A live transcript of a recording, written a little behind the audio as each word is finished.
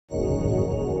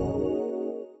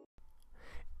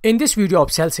In this video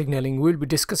of cell signaling, we will be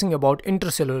discussing about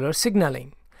intercellular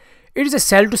signaling. It is a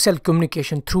cell-to-cell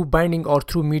communication through binding or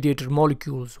through mediated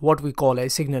molecules, what we call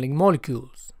as signaling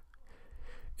molecules.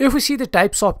 If we see the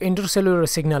types of intercellular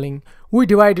signaling, we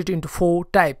divide it into 4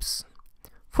 types.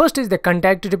 First is the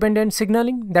contact-dependent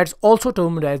signaling, that's also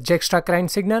termed as Intracrine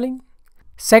signaling.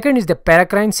 Second is the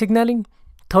Paracrine signaling.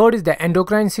 Third is the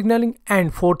Endocrine signaling,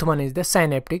 and fourth one is the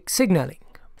Synaptic Signaling.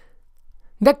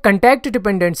 The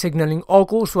contact-dependent signaling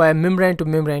occurs via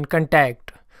membrane-to-membrane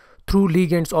contact through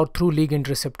ligands or through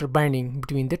ligand-receptor binding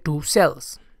between the two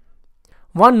cells.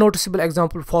 One noticeable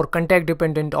example for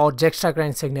contact-dependent or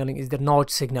Intracrine signaling is the notch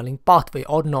signaling pathway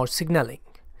or notch signaling,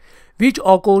 which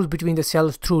occurs between the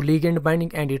cells through ligand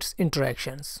binding and its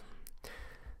interactions.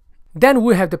 Then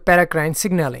we have the Paracrine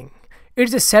signaling. It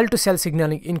is a cell-to-cell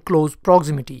signaling in close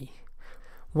proximity.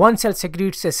 One cell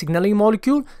secretes a signaling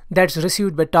molecule that is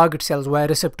received by target cells via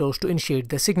receptors to initiate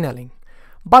the signaling.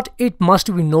 But it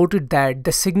must be noted that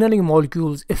the signaling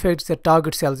molecules affects the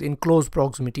target cells in close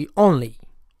proximity only.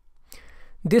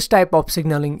 This type of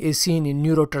signaling is seen in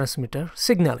neurotransmitter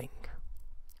signaling.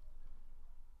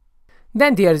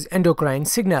 Then there is endocrine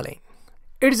signaling.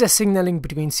 It is a signaling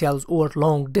between cells over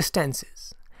long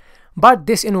distances. But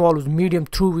this involves medium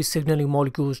through which signaling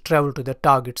molecules travel to the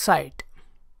target site.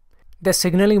 The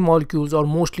signaling molecules are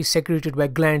mostly secreted by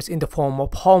glands in the form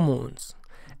of hormones,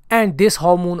 and this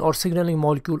hormone or signaling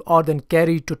molecule are then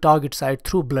carried to target site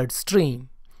through bloodstream.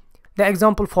 The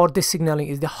example for this signaling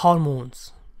is the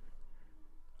hormones.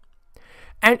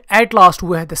 And at last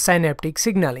we have the synaptic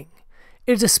signaling.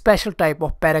 It is a special type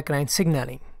of paracrine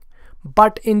signaling.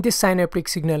 But in this synaptic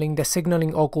signaling, the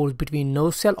signaling occurs between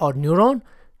nerve cell or neuron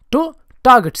to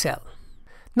target cell.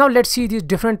 Now let's see these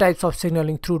different types of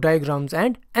signaling through diagrams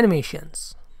and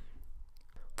animations.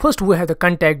 First we have the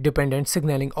contact-dependent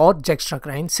signaling or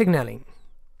Intracrine signaling.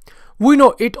 We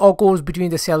know it occurs between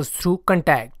the cells through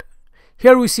contact.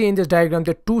 Here we see in this diagram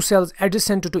that two cells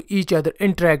adjacent to each other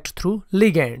interact through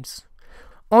ligands.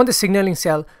 On the signaling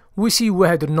cell, we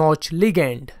have the notch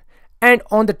ligand, and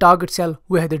on the target cell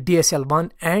we have the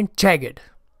DSL1 and jagged.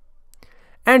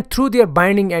 And through their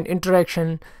binding and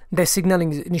interaction, the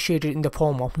signaling is initiated in the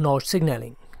form of notch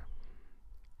signaling.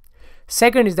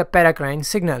 Second is the paracrine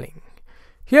signaling.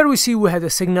 Here we have the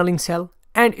signaling cell,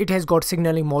 and it has got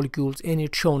signaling molecules in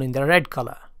it shown in the red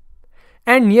color.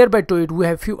 And nearby to it we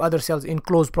have few other cells in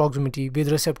close proximity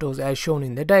with receptors as shown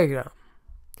in the diagram.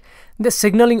 The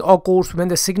signaling occurs when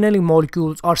the signaling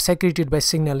molecules are secreted by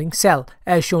signaling cell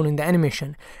as shown in the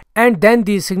animation, and then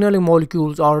these signaling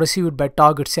molecules are received by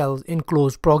target cells in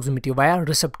close proximity via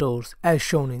receptors as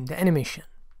shown in the animation.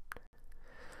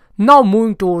 Now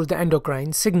moving towards the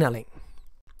endocrine signaling.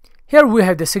 Here we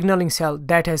have the signaling cell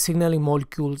that has signaling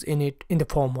molecules in it in the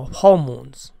form of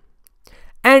hormones.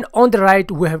 And on the right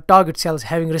we have target cells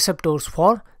having receptors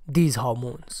for these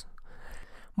hormones.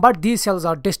 But these cells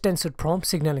are distanced from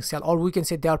signaling cell, or we can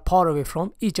say they are far away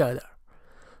from each other.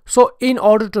 So in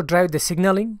order to drive the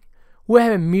signaling, we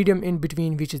have a medium in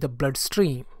between, which is the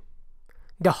bloodstream.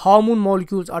 The hormone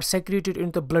molecules are secreted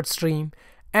into the bloodstream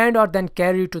and are then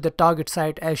carried to the target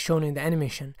site as shown in the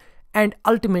animation, and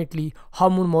ultimately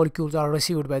hormone molecules are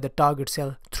received by the target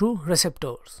cell through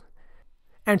receptors.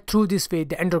 And through this way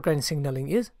the endocrine signaling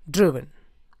is driven.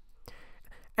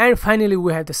 And finally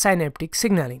we have the synaptic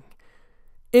signaling,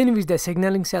 in which the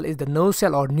signaling cell is the nerve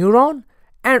cell or neuron,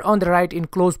 and on the right in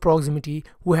close proximity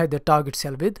we have the target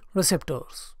cell with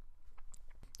receptors.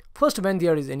 First, when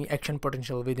there is any action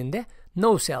potential within the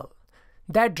nerve cell,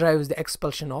 that drives the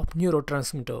expulsion of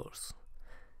neurotransmitters.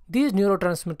 These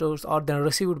neurotransmitters are then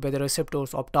received by the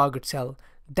receptors of target cell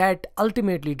that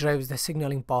ultimately drives the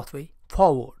signaling pathway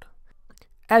forward.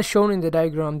 As shown in the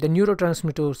diagram, the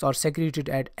neurotransmitters are secreted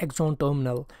at axon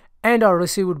terminal and are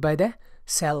received by the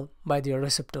cell by their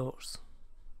receptors.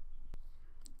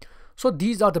 So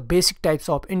these are the basic types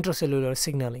of intracellular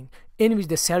signaling in which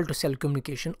the cell-to-cell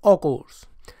communication occurs.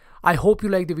 I hope you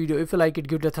like the video. If you like it,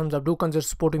 give it a thumbs up. Do consider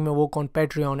supporting my work on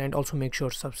Patreon, and also make sure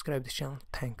to subscribe this channel.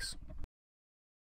 Thanks.